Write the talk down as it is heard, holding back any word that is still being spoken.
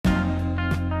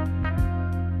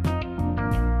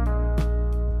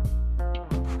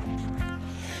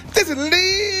This is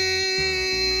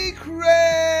Lee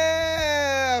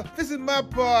Craft. This is my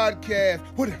podcast.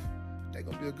 What if? They're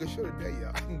going to be a good show today,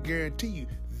 y'all. I can guarantee you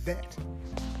that.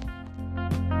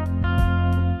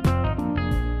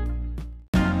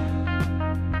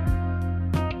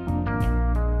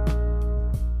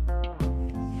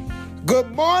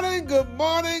 Good morning, good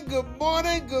morning, good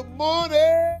morning, good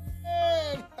morning.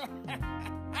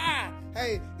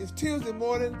 Hey, it's Tuesday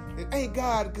morning, and ain't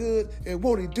God good, and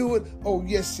won't he do it? Oh,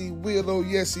 yes, he will. Oh,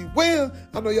 yes, he will.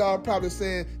 I know y'all probably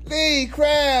saying, Lee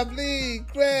Craft, Lee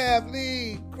Craft,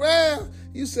 Lee Craft.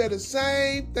 You say the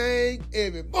same thing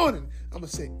every morning. I'm going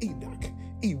to say Enoch,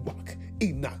 Ewok,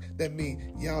 Enoch. That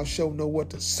means y'all sure know what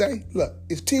to say. Look,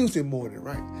 it's Tuesday morning,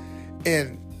 right?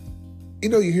 And, you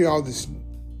know, you hear all this,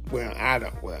 people,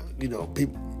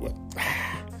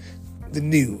 the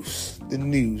news.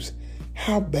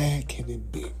 How bad can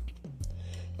it be?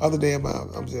 Other day, I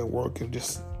was at work and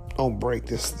just on break,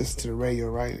 this to the radio,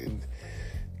 right? And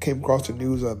came across the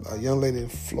news of a young lady in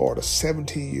Florida,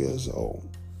 17 years old,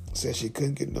 said she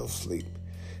couldn't get no sleep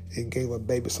and gave her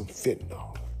baby some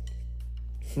fentanyl.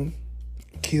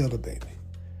 Killed the baby.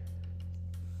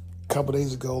 A couple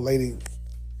days ago, lady,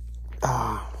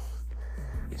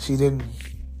 she didn't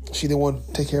want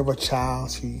to take care of her child.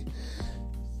 She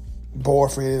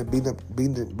boyfriend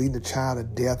beating the child to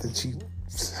death, and she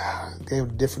gave a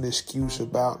different excuse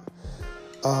about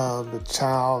the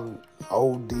child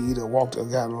OD'd or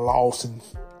got lost and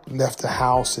left the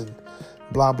house and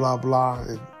blah blah blah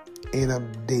and ended up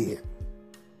dead.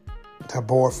 Her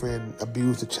boyfriend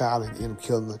abused the child and ended up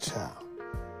killing the child.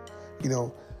 You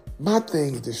know, my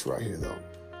thing is this right here though.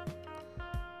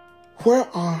 Where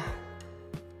are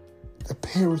the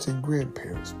parents and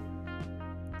grandparents?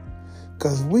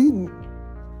 Because we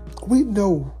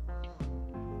know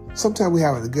sometimes we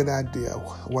have a good idea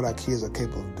of what our kids are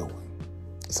capable of doing.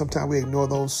 Sometimes we ignore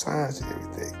those signs and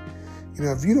everything. You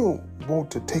know, if you don't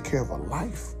want to take care of a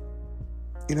life,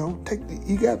 you know,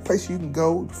 you got a place you can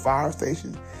go, the fire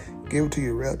station, give it to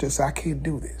your relatives. Say, I can't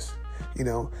do this. You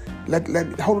know, let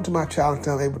me hold on to my child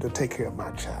until I'm able to take care of my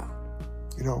child.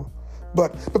 You know,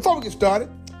 but before we get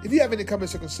started, if you have any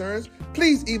comments or concerns,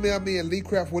 please email me at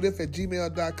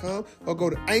leecraftwhatif@gmail.com or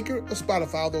go to Anchor or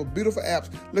Spotify, all those beautiful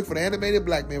apps. Look for the animated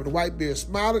black man with a white beard,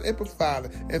 smiling and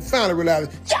profiling, and finally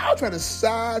realizing y'all trying to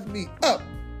size me up.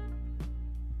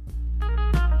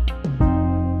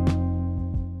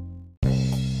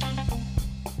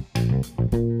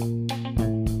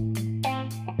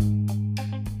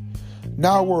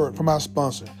 Now a word from our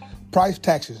sponsor. Price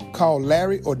Taxes. Call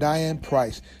Larry or Diane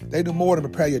Price. They do more than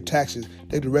prepare your taxes.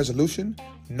 They do resolution,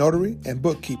 notary, and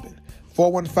bookkeeping.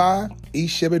 415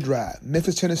 East Chevy Drive,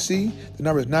 Memphis, Tennessee. The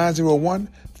number is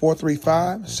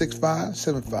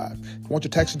 901-435-6575. If you want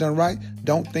your taxes done right,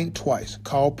 don't think twice.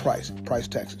 Call Price. Price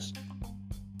Taxes.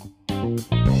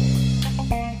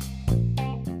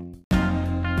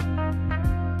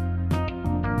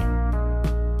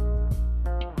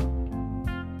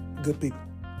 Good people.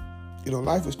 You know,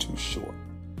 life is too short.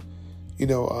 You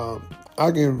know, I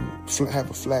can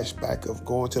have a flashback of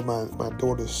going to my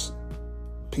daughter's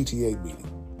PTA meeting.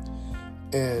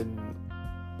 And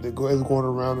they're going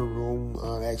around the room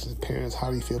asking parents, how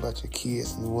do you feel about your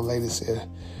kids? And one lady said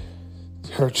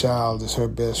her child is her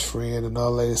best friend.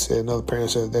 Another parent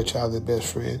said their child is their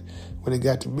best friend. When it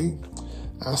got to me,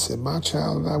 I said, my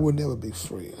child and I would never be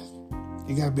friends.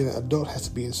 You got to be an adult, has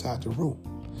to be inside the room.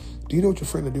 Do you know what your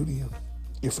friend will do to you?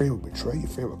 Your friend will betray, your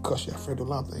friend will cuss, your friend will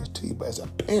do a lot of things to you. But as a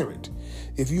parent,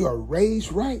 if you are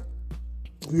raised right,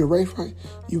 you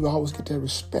will always get that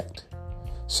respect.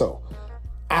 So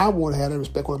I want to have that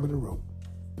respect when I'm in the room.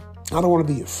 I don't want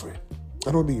to be your friend.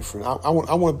 I don't want to be your friend. I want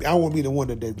to be the one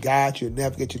that guides you and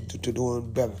navigate you to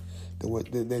doing better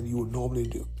than you would normally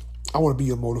do. I want to be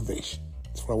your motivation.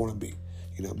 That's what I want to be.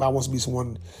 You know, but I want to be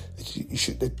someone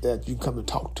that you come and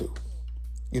talk to.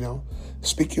 You know,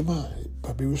 speak your mind,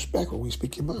 but be respectful when you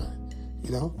speak your mind,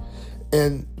 you know?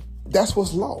 And that's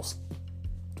what's lost.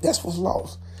 That's what's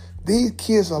lost. These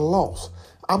kids are lost.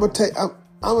 I'm gonna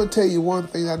tell you one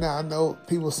thing I know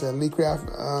people say, Lee Craft,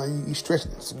 you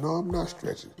stretching this. No, I'm not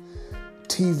stretching.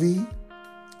 TV,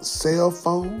 cell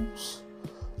phones,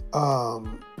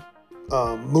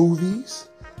 movies,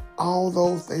 all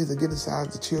those things are getting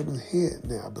inside the children's head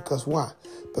now. Because why?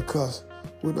 Because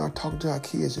we're not talking to our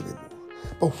kids anymore.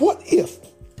 But what if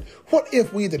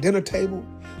we at the dinner table,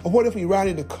 or what if we ride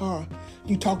in the car,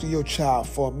 you talk to your child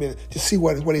for a minute to see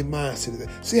what their mindset is,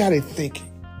 see how they're thinking.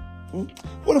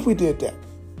 What if we did that?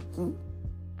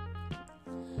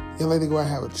 Young lady go out and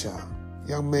have a child.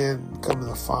 Young man becoming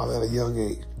a father at a young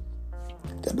age.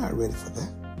 They're not ready for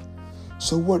that.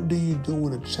 So what do you do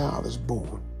when a child is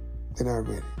born? They're not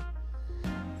ready.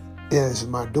 As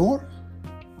my daughter,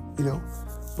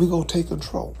 we're gonna take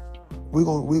control. We're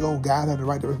gonna guide her in the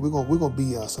right direction. We're gonna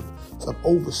be some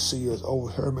overseers over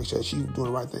her, make sure she's doing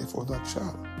the right thing for her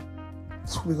child.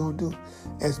 That's what we're gonna do.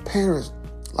 As parents,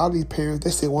 a lot of these parents,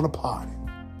 they still want to party.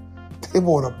 They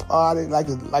want to party like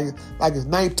it's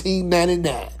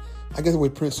 1999. I guess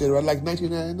what Prince said, right? Like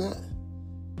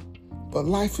 1999. But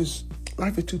life is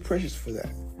too precious for that.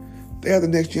 They are the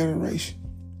next generation.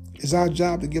 It's our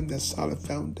job to give them that solid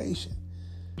foundation.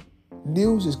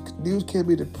 News can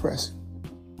be depressing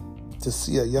to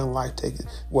see a young life taken,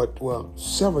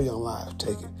 several young lives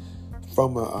taken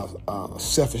from a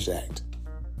selfish act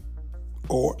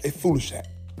or a foolish act.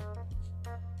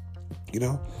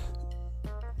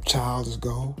 Child is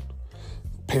gone.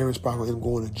 Parents probably end up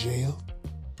going to jail.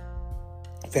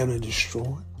 Family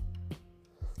destroyed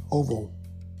over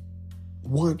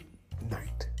one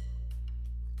night.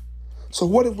 So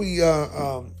what if we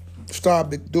start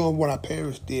doing what our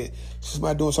parents did?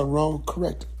 Somebody doing something wrong,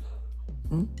 correct it.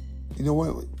 You know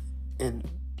what? And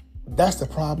that's the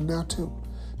problem now too,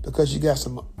 because you got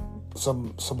some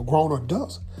grown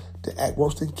adults that act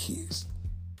worse than kids.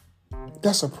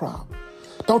 That's a problem.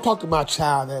 Don't talk to my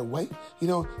child that way.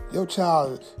 Your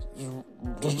child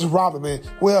just robbed a man.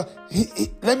 Well,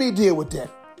 let me deal with that.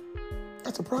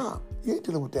 That's a problem. You ain't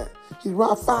dealing with that. He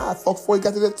robbed 5 folks before he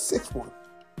got to that 6th one.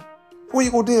 Who are you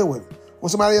going to deal with? Will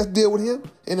somebody else deal with him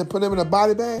and then put him in a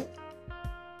body bag?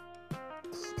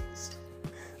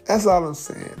 That's all I'm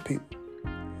saying, people.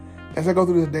 As I go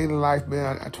through this daily life,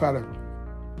 man, I try to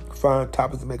find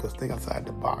topics to make us think outside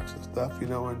the box and stuff,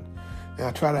 and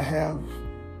I try to have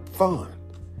fun.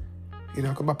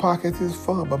 Because my podcast is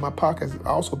fun, but my podcast is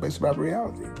also based about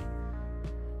reality.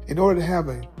 In order to have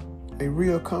a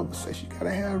real conversation, you got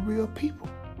to have real people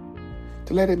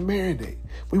to let it marinate.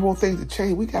 We want things to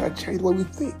change. We got to change the way we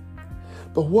think.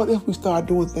 But what if we start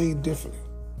doing things differently?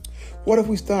 What if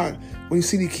we start, when you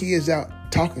see the kids out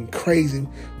talking crazy,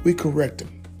 we correct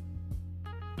them?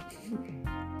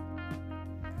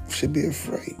 Should be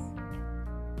afraid.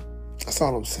 That's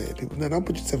all I'm saying, people. Now, don't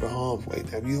put yourself in harm's way.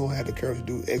 Now, if you don't have the courage to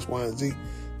do X, Y, and Z,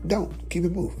 don't. Keep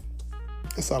it moving.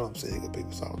 That's all I'm saying, people.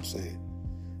 That's all I'm saying.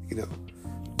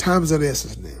 Time is of the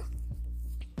essence now.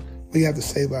 We have to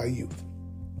save our youth.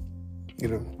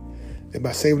 And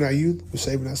by saving our youth, we're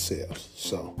saving ourselves.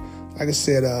 So, like I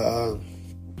said,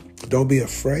 don't be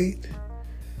afraid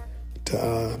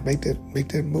to make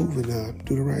that move and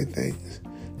do the right things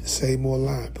and save more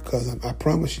lives. Because I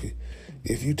promise you,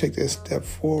 if you take that step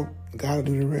forward, God will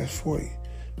do the rest for you.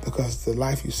 Because the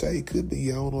life you save could be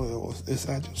your own or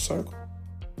inside your circle.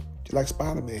 Just like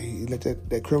Spider-Man, he let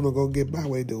that criminal go get by.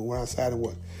 What he do? Went outside and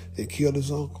what? They killed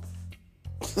his uncle.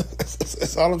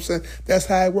 That's all I'm saying. That's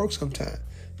how it works sometimes.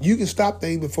 You can stop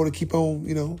things before they keep on,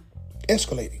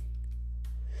 escalating.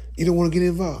 You don't want to get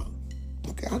involved.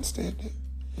 Okay, I understand that.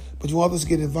 But you want others to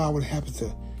get involved when it happens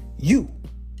to you.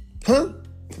 Huh?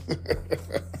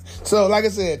 So, like I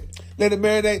said, let it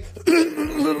marinate.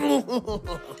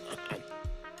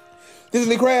 This is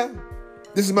Lee Craft.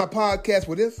 This is my podcast,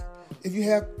 What If? If you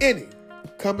have any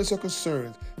comments or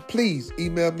concerns, please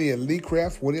email me at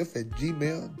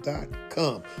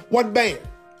leecraftwhatif@gmail.com. One band,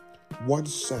 one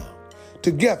sound.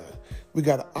 Together, we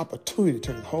got an opportunity to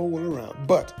turn the whole world around.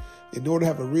 But in order to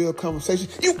have a real conversation,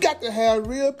 you got to have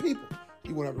real people.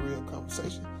 You want to have a real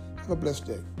conversation? Have a blessed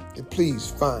day. And please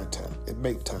find time and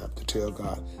make time to tell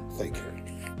God, thank you.